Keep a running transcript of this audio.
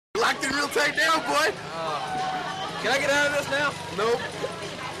Can I get out of this now? Nope.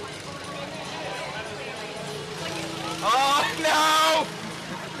 Oh, no!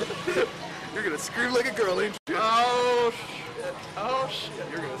 You're gonna scream like a girl, ain't you? Oh, shit. Oh, shit.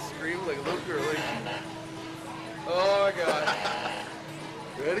 You're gonna scream like a little girl, ain't you? Oh, my God.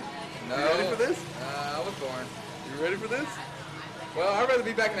 You ready? No. You ready for this? I was born. You ready for this? Well, I'd rather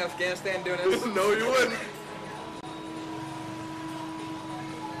be back in Afghanistan doing this. No, you wouldn't.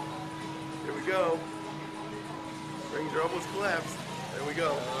 Here we go. Rings are almost collapsed. There we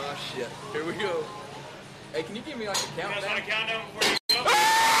go. Oh, shit. Here we go. Hey, can you give me like a You guys countdown? want a countdown before you go?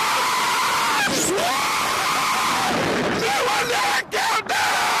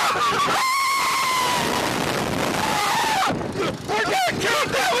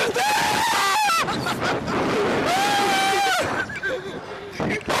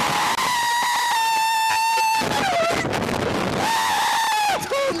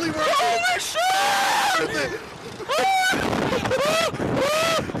 Totally worth it. Holy shit!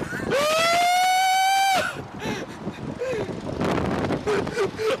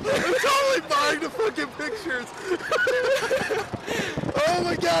 I'm totally buying the fucking pictures. Oh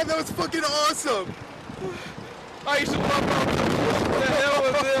my god, that was fucking awesome. I used to love what the hell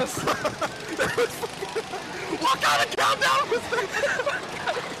was this? What kind of countdown was that?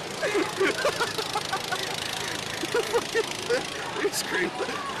 You screamed.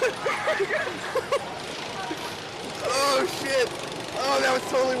 Oh shit. Oh, that was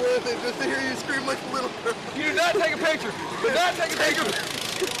totally worth it just to hear you scream like a little girl. You do not take a picture. Do not take a picture.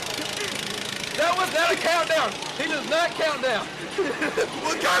 That was not a countdown. He does not count down.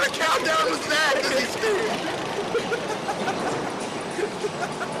 What kind of countdown was that? Does he scream?